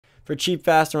for cheap,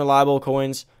 fast, and reliable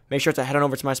coins, make sure to head on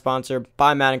over to my sponsor,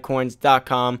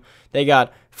 buymaddencoins.com. They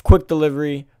got quick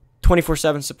delivery,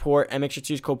 24/7 support, and make sure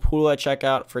to use code POODLE at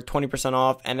checkout for 20%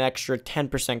 off and an extra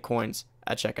 10% coins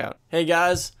at checkout. Hey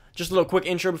guys, just a little quick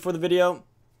intro before the video.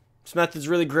 This method's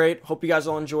really great. Hope you guys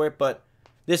all enjoy it, but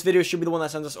this video should be the one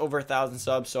that sends us over 1,000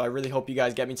 subs, so I really hope you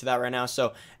guys get me to that right now.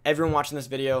 So everyone watching this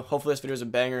video, hopefully this video is a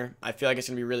banger. I feel like it's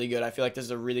going to be really good. I feel like this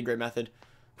is a really great method.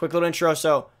 Quick little intro.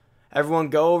 So everyone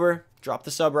go over, drop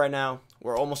the sub right now.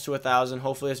 We're almost to 1,000.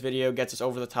 Hopefully this video gets us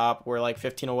over the top. We're like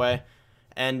 15 away.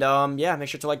 And yeah, make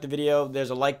sure to like the video. There's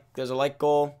a like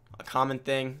goal, a comment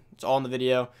thing. It's all in the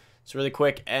video. It's really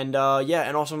quick. And yeah,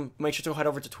 and also make sure to head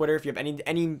over to Twitter if you have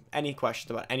any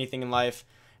questions about anything in life.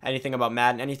 Anything about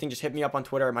Madden, anything, just hit me up on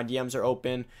Twitter. My DMs are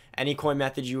open. Any coin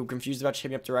method you're confused about, just hit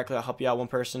me up directly. I'll help you out one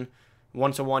person,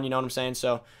 one-to-one, you know what I'm saying?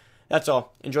 So that's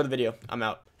all. Enjoy the video. I'm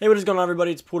out. Hey, what is going on,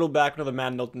 everybody? It's Poodle back with another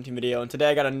Madden Ultimate Team video, and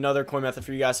today I got another coin method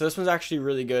for you guys. So this one's actually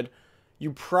really good.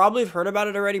 You probably have heard about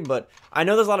it already, but I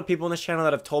know there's a lot of people on this channel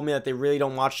that have told me that they really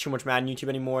don't watch too much Madden YouTube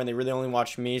anymore, and they really only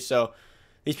watch me, so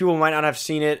these people might not have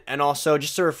seen it. And also,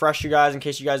 just to refresh you guys, in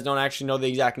case you guys don't actually know the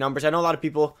exact numbers, I know a lot of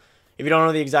people, if you don't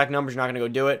know the exact numbers, you're not going to go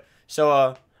do it.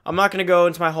 So I'm not going to go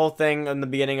into my whole thing in the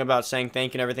beginning about saying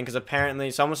thank you and everything, because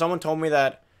apparently someone told me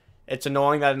that it's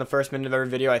annoying that in the first minute of every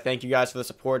video I thank you guys for the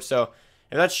support. So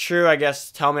if that's true, I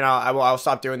guess tell me and I'll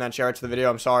stop doing that and share it to the video.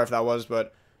 I'm sorry if that was,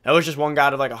 but that was just one guy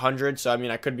out of like 100. So I mean,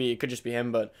 it could just be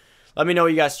him, but let me know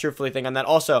what you guys truthfully think on that.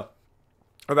 Also,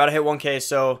 we're about to hit 1K,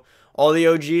 so all the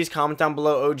OGs, comment down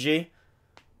below OG.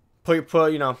 Put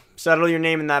you know, settle your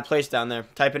name in that place down there.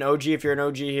 Type in OG if you're an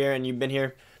OG here and you've been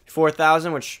here before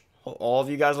 1,000, which all of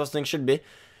you guys listening should be.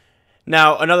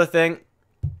 Now, another thing,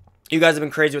 you guys have been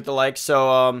crazy with the likes,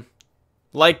 so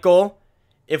like goal,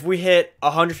 if we hit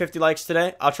 150 likes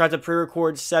today, I'll try to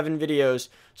pre-record 7 videos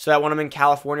so that when I'm in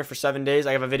California for 7 days,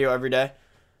 I have a video every day.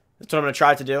 That's what I'm going to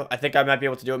try to do. I think I might be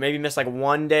able to do it. Maybe miss like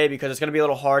one day because it's going to be a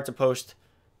little hard to post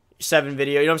 7 videos.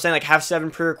 You know what I'm saying? Like have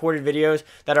 7 pre-recorded videos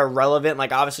that are relevant.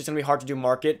 Like obviously it's going to be hard to do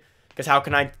market, because how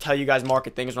can I tell you guys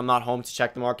market things when I'm not home to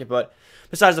check the market? But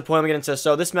besides the point, I'm getting into.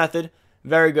 So this method,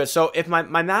 very good. So if my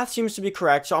math seems to be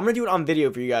correct, so I'm going to do it on video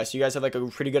for you guys, so you guys have like a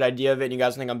pretty good idea of it, and you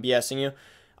guys think I'm BSing you.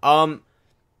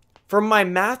 For my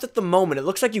math at the moment, it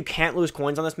looks like you can't lose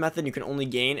coins on this method. You can only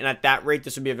gain, and at that rate,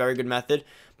 this would be a very good method.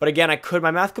 But again,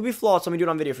 my math could be flawed, so let me do it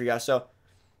on video for you guys. So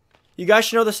you guys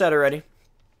should know the set already.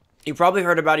 You probably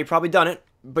heard about it, you probably done it,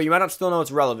 but you might not still know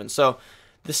it's relevant. So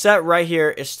the set right here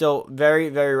is still very,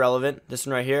 very relevant. This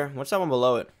one right here. What's that one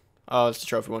below it? Oh, it's the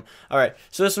trophy one. All right.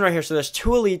 So this one right here. So there's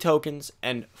 2 elite tokens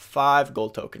and 5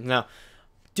 gold tokens. Now,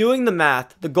 doing the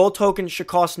math, the gold token should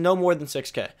cost no more than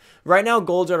 6K. Right now,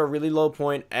 golds are at a really low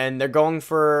point, and they're going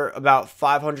for about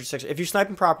 500, 600. If you snipe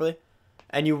them properly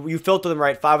and you filter them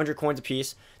right, 500 coins a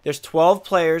piece, there's 12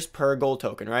 players per gold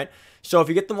token, right? So if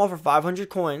you get them all for 500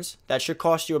 coins, that should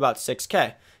cost you about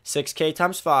 6K. 6K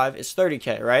times 5 is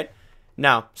 30K, right?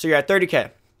 Now, so you're at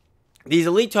 30K. These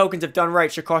elite tokens, if done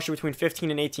right, should cost you between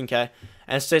 15 and 18K.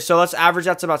 And so let's average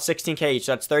that's about 16K each.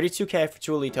 So that's 32K for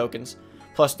 2 elite tokens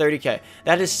plus 30K.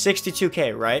 That is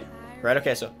 62K, right? Right,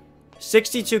 okay, so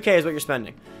 62K is what you're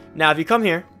spending. Now, if you come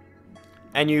here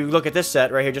and you look at this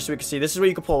set right here, just so we can see, this is where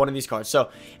you can pull one of these cards. So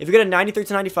if you get a 93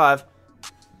 to 95,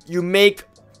 you make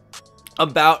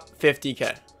about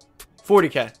 50K.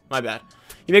 40K, my bad.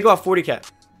 You make about 40K.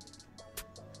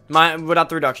 Without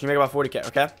the reduction, you make about 40K,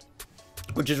 okay?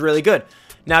 Which is really good.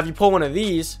 Now, if you pull one of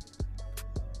these,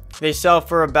 they sell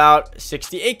for about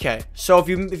 68K. So if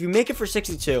you make it for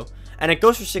 62 and it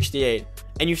goes for 68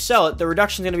 and you sell it, the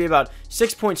reduction is going to be about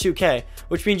 6.2K,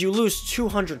 which means you lose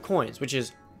 200 coins, which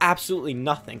is absolutely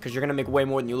nothing because you're going to make way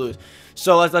more than you lose.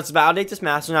 So let's validate this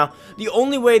math. So now, the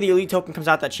only way the elite token comes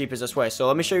out that cheap is this way. So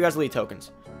let me show you guys elite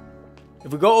tokens.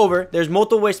 If we go over, there's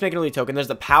multiple ways to make an elite token. There's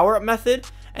the power-up method,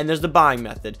 and there's the buying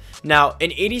method. Now,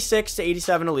 an 86 to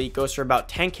 87 elite goes for about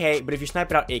 10K, but if you snipe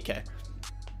it out, 8K.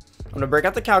 I'm going to break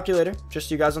out the calculator, just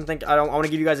so you guys don't think, I want to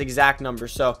give you guys exact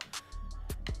numbers. So,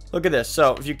 look at this.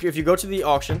 So, if you go to the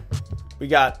auction, we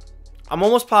got, I'm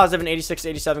almost positive an 86 to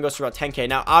 87 goes for about 10K.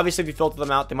 Now, obviously, if you filter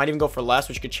them out, they might even go for less,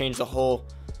 which could change the whole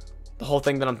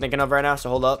thing that I'm thinking of right now.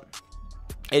 So, hold up.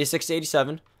 86 to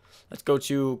 87. Let's go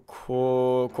to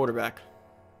quarterback.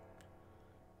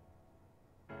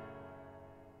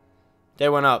 They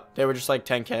went up. They were just like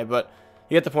 10K, but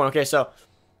you get the point. Okay, so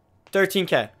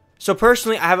 13K. So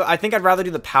personally, I think I'd rather do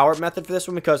the power method for this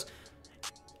one, because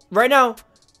right now,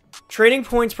 trading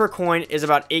points per coin is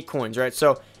about 8 coins, right?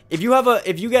 So if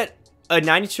you get a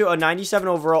 97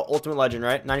 overall Ultimate Legend,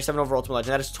 right? 97 overall Ultimate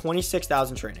Legend, that is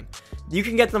 26,000 trading. You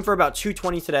can get them for about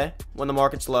 220 today when the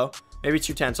market's low. maybe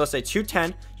 210. So let's say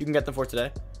 210 you can get them for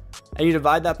today. And you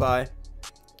divide that by, so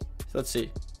let's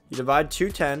see. You divide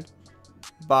 210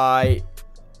 by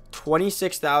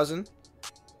 26,000.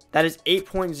 That is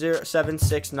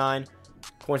 8.0769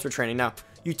 coins for training. Now,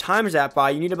 you times that by,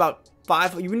 you need about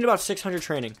 600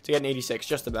 training to get an 86,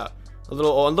 just about. A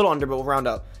little under, but we'll round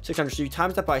up. 600. So you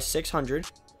times that by 600.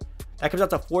 That comes out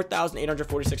to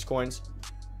 4,846 coins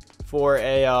for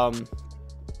a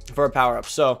power up.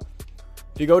 So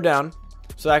if you go down,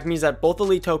 so that means that both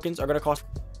elite tokens are gonna cost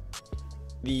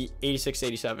the 86,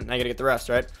 87. Now you gotta get the rest,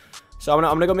 right? So I'm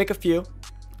gonna go make a few.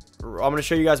 I'm gonna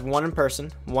show you guys one in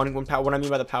person. What I mean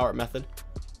by the power up method.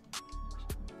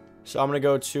 So I'm gonna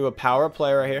go to a power up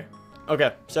player right here.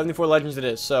 Okay, 74 legends it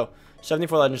is. So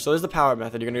 74 legends. So this is the power up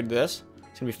method. You're gonna do this.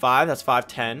 It's gonna be 5. That's 5,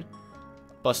 10.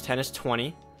 Plus 10 is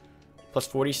 20. Plus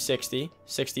 40, 60.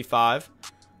 65.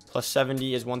 Plus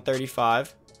 70 is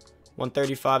 135.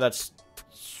 135, that's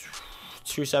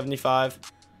 275.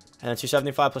 And then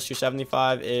 275 plus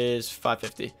 275 is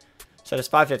 550. So that's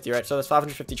 550, right? So that's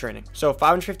 550 training. So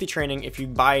 550 training, if you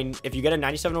get a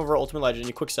 97 overall ultimate legend,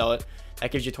 you quick sell it,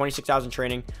 that gives you 26,000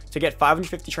 training. To get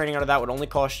 550 training out of that would only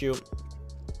cost you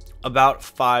about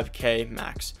 5k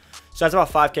max. So that's about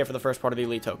 5k for the first part of the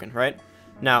elite token, right?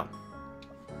 Now,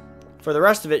 for the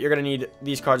rest of it, you're gonna need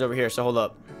these cards over here. So hold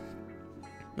up.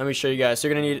 Let me show you guys. So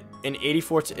you're gonna need an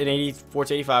 84 to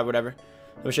 85, whatever.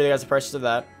 Let me show you guys the prices of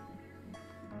that.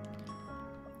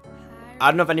 I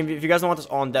don't know if you guys don't want this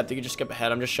all in depth, you can just skip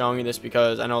ahead. I'm just showing you this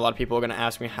because I know a lot of people are gonna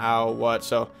ask me how, what.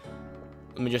 So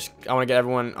I want to get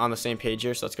everyone on the same page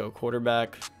here. So let's go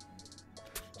quarterback,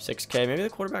 6k. Maybe the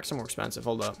quarterbacks are more expensive.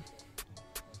 Hold up.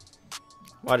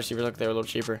 Wide receivers look, they were a little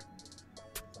cheaper.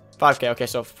 5k. Okay,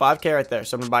 so 5k right there.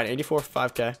 So I'm gonna buy an 84 for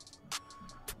 5k.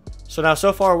 So now,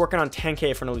 so far, we're working on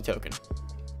 10k for an elite token.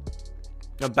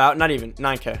 About, not even,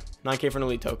 9k. 9k for an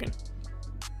elite token.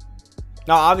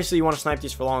 Now, obviously, you want to snipe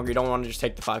these for longer. You don't want to just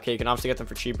take the 5k. You can obviously get them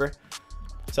for cheaper.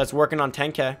 So that's working on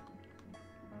 10k.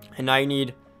 And now you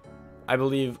need, I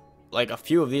believe, like a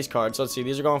few of these cards. So let's see.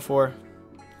 These are going for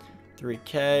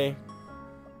 3k.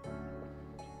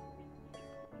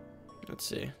 Let's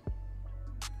see.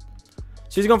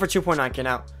 So he's going for 2.9k.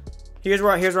 Now, here's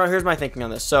my thinking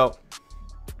on this. So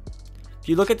if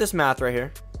you look at this math right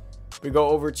here, we go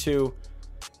over to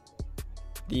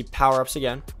the power-ups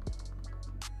again.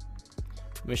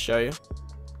 Let me show you.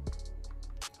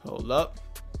 Hold up.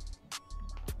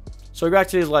 So we go back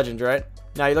to these legends, right?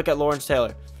 Now you look at Lawrence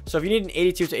Taylor. So if you need an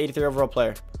 82 to 83 overall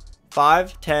player,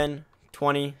 5, 10,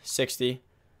 20, 60,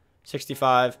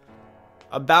 65,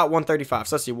 about 135.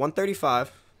 So let's see,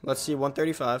 135. Let's see,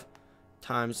 135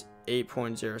 times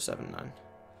 8.079.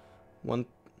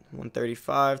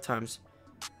 135 times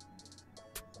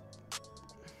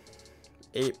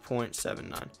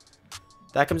 8.79.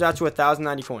 That comes out to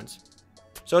 1,090 coins.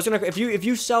 So it's gonna, if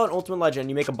you sell an ultimate legend and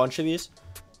you make a bunch of these,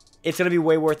 it's gonna be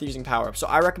way worth using power ups. So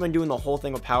I recommend doing the whole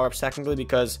thing with power ups technically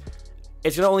because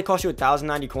it's gonna only cost you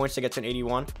 1,090 coins to get to an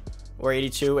 81 or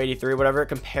 82, 83, whatever,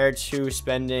 compared to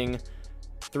spending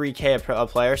 3k a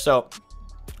player. So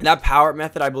that power up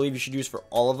method I believe you should use for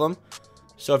all of them.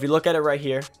 So if you look at it right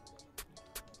here,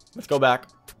 let's go back.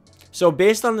 So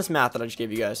based on this math that I just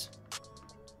gave you guys,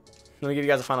 let me give you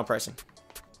guys a final pricing.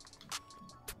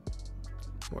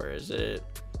 Where is it?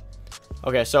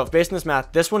 Okay, so based on this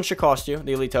math, this one should cost you,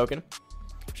 the elite token,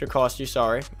 should cost you,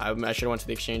 sorry, I should have went to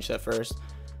the exchange set first.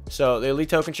 So the elite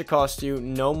token should cost you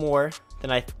no more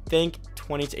than, I think,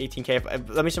 20 to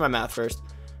 18k. Let me see my math first.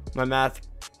 My math,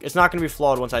 it's not going to be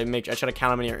flawed once I try to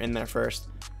count how many are in there first.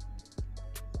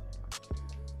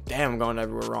 Damn, I'm going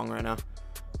everywhere wrong right now.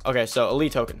 Okay, so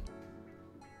elite token.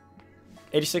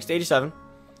 86 to 87.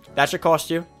 That should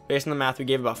cost you, based on the math we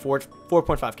gave, about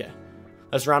 4.5k.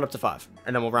 Let's round up to 5,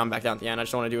 and then we'll round back down at the end. I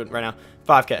just don't want to do it right now.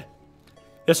 5k.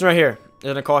 This one right here is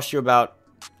going to cost you about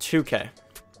 2k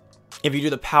if you do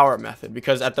the power up method,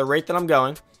 because at the rate that I'm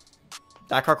going,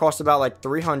 that card costs about like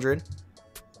 300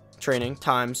 training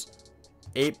times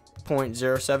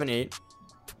 8.078,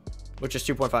 which is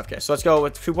 2.5k. So let's go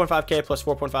with 2.5k plus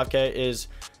 4.5k is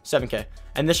 7k,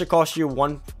 and this should cost you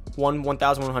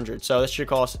 1,100. So this should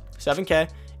cost 7k,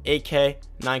 8k,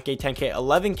 9k, 10k,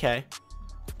 11k,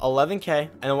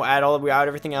 and then we'll add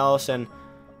everything else, and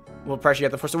we'll pressure you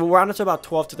at the first. So we'll round it to about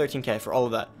 12 to 13k for all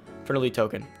of that for an elite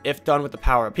token, if done with the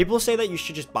power up. People say that you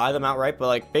should just buy them outright, but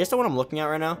like based on what I'm looking at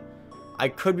right now, I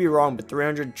could be wrong, but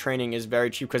 300 training is very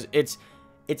cheap because it's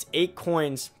 8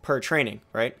 coins per training,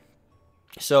 right?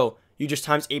 So you just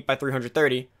times 8 by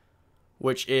 330,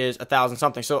 which is 1,000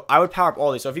 something. So I would power up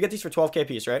all these. So if you get these for 12k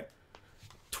piece, right?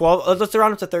 12. Let's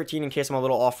round up to 13 in case I'm a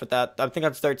little off with that. I think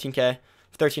that's 13k.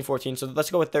 13, 14. So let's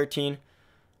go with 13.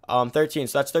 13.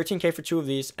 So that's 13K for 2 of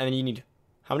these, and then you need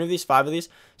how many of these? 5 of these.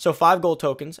 So 5 gold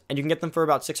tokens, and you can get them for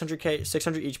about 600K,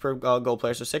 600 each per gold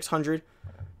player. So 600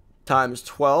 times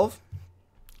 12.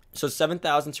 So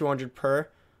 7,200 per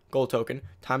gold token.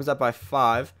 Times that by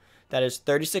 5. That is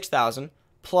 36,000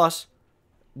 plus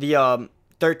the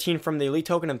 13 from the elite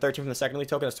token and 13 from the second elite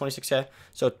token. That's 26K.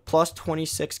 So plus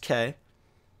 26K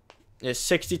is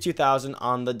 62,000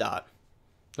 on the dot.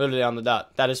 Literally on the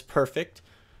dot. That is perfect.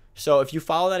 So if you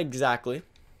follow that exactly,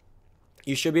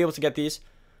 you should be able to get these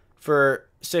for,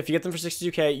 say if you get them for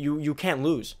 62K, you can't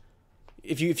lose.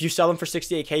 If you sell them for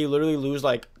 68K, you literally lose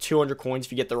like 200 coins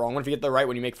if you get the wrong one. If you get the right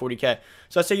one, you make 40K.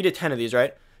 So let's say you did 10 of these,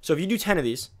 right? So if you do 10 of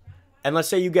these, and let's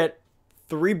say you get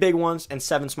 3 big ones and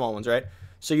 7 small ones, right?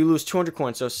 So you lose 200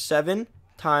 coins. So 7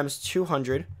 times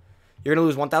 200, you're going to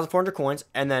lose 1,400 coins.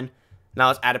 And then now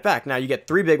let's add it back. Now you get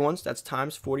 3 big ones. That's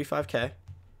times 45K.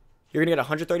 You're going to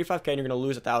get 135K and you're going to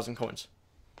lose 1,000 coins.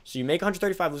 So you make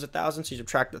 135, lose 1,000. So you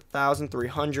subtract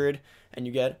 1,300 and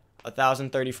you get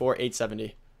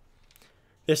 1,034,870.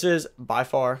 This is by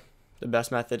far the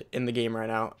best method in the game right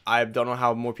now. I don't know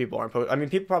how more people aren't posting. I mean,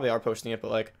 people probably are posting it,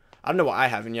 but like, I don't know why I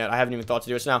haven't yet. I haven't even thought to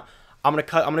do it. So now I'm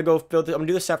gonna go build it. I'm gonna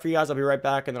do the set for you guys. I'll be right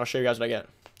back, and then I'll show you guys what I get.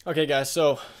 Okay, guys.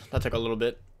 So that took a little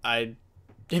bit. I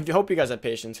hope you guys have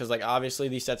patience, because like obviously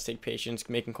these sets take patience.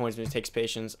 Making coins takes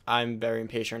patience. I'm very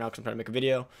impatient right now because I'm trying to make a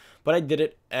video, but I did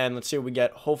it, and let's see what we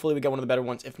get. Hopefully we get one of the better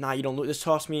ones. If not, you don't lose. This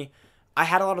cost me. I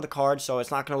had a lot of the cards, so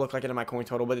it's not gonna look like it in my coin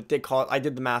total, but it did cost. I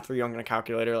did the math for you on a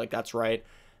calculator. Like that's right.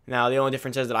 Now the only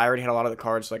difference is that I already had a lot of the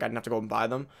cards, so like I didn't have to go and buy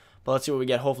them. But let's see what we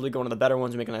get. Hopefully go one of the better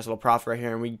ones and make a nice little profit right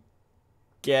here, and we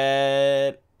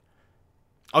get.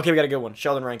 Okay, we got a good one.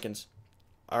 Sheldon Rankins.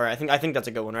 All right, I think that's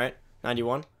a good one, right?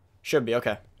 91 should be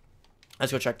okay.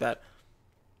 Let's go check that.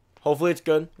 Hopefully it's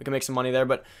good. We can make some money there.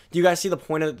 But do you guys see the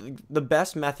point of the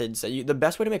best methods that the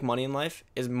best way to make money in life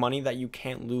is money that you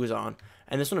can't lose on,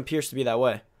 and this one appears to be that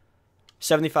way.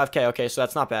 75K. Okay, so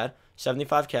that's not bad.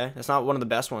 75K. That's not one of the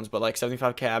best ones, but like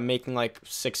 75K. I'm making like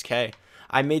 6K.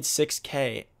 I made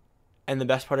 6K, and the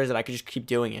best part is that I could just keep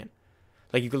doing it.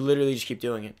 Like you could literally just keep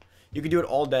doing it. You could do it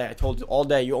all day. I told you all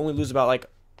day. You only lose about like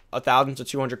 1,000 to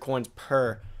 200 coins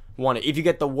per one. If you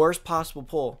get the worst possible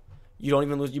pull, you don't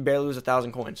even lose. You barely lose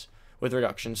 1,000 coins with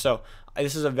reduction. So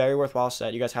this is a very worthwhile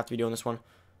set. You guys have to be doing this one.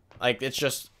 Like it's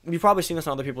just, you've probably seen this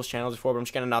on other people's channels before, but I'm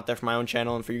just getting it out there for my own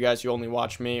channel and for you guys who only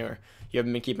watch me or you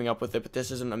haven't been keeping up with it. But this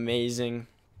is an amazing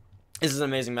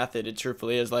method. It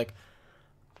truthfully is. Like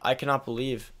I cannot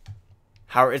believe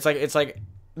how it's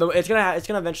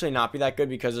gonna eventually not be that good,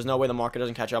 because there's no way the market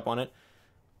doesn't catch up on it.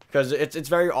 Because it's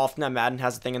very often that Madden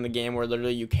has a thing in the game where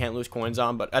literally you can't lose coins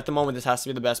on. But at the moment, this has to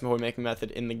be the best coin making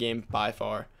method in the game by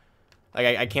far.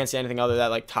 Like I can't say anything other that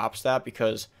like tops that,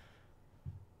 because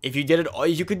if you did it,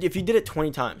 if you did it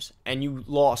 20 times and you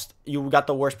lost, you got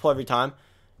the worst pull every time,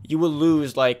 you would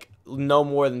lose like no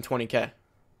more than 20K.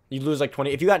 You'd lose like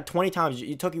 20. If you got 20 times,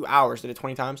 it took you hours, did it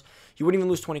 20 times, you wouldn't even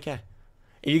lose 20K.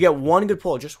 If you get one good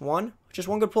pull, just one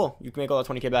good pull, you can make all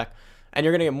that 20K back. And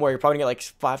you're going to get more. You're probably going to get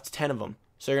like 5 to 10 of them.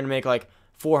 So you're going to make like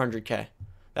 400K.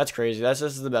 That's crazy. This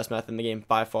is the best method in the game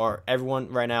by far. Everyone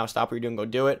right now, stop what you're doing, go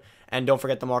do it. And don't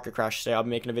forget the market crash today. I'll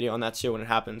be making a video on that too when it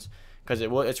happens, because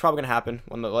it's probably going to happen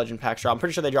when the legend packs drop. I'm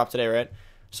pretty sure they drop today, right?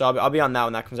 So I'll be on that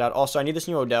when that comes out. Also, I need this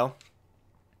new Odell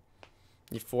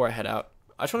before I head out.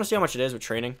 I just want to see how much it is with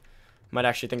training. Might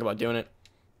actually think about doing it.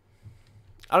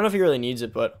 I don't know if he really needs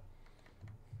it, but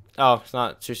oh, it's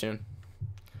not too soon.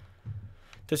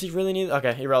 Does he really need it?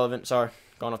 Okay, irrelevant. Sorry.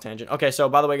 Going off tangent. Okay, so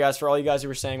by the way, guys, for all you guys who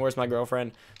were saying, where's my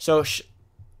girlfriend? So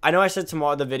I know I said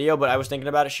tomorrow the video, but I was thinking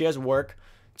about it. She has work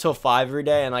till 5 every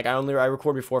day, and like I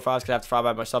record before 5 because I have to 5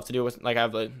 by myself to do with, like I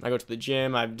go to the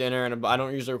gym, I have dinner, and I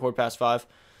don't usually record past 5.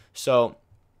 So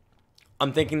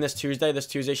I'm thinking this Tuesday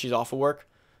she's off of work.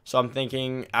 So I'm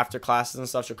thinking after classes and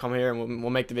stuff, she'll come here and we'll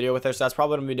make the video with her. So that's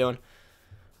probably what I'm gonna be doing.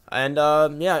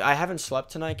 And yeah, I haven't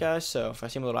slept tonight, guys. So if I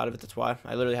seem a little out of it, that's why.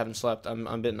 I literally haven't slept.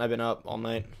 I've been up all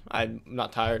night. I'm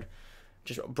not tired.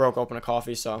 Just broke open a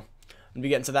coffee, so I'm gonna be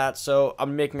getting to that. So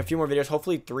I'm making a few more videos.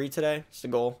 Hopefully 3 today. It's the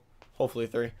goal. Hopefully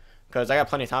 3, because I got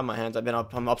plenty of time on my hands.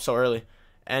 I'm up so early.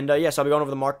 And yeah, so I'll be going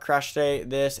over the market crash today.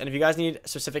 This, and if you guys need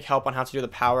specific help on how to do the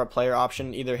power up player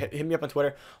option, either hit me up on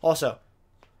Twitter. Also,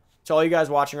 to all you guys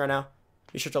watching right now,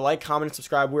 be sure to like, comment, and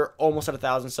subscribe. We're almost at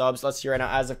 1,000 subs. Let's see right now,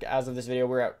 as of this video,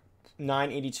 we're at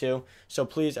 982. So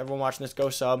please, everyone watching this, go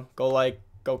sub, go like,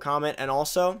 go comment, and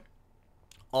also,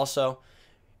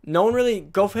 no one really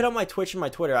go hit up my Twitch and my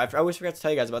Twitter. I always forget to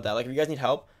tell you guys about that. Like if you guys need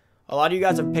help, a lot of you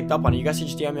guys have picked up on it. You guys can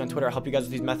just DM me on Twitter. I'll help you guys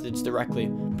with these methods directly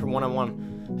from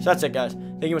one-on-one. So that's it, guys.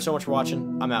 Thank you so much for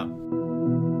watching. I'm out.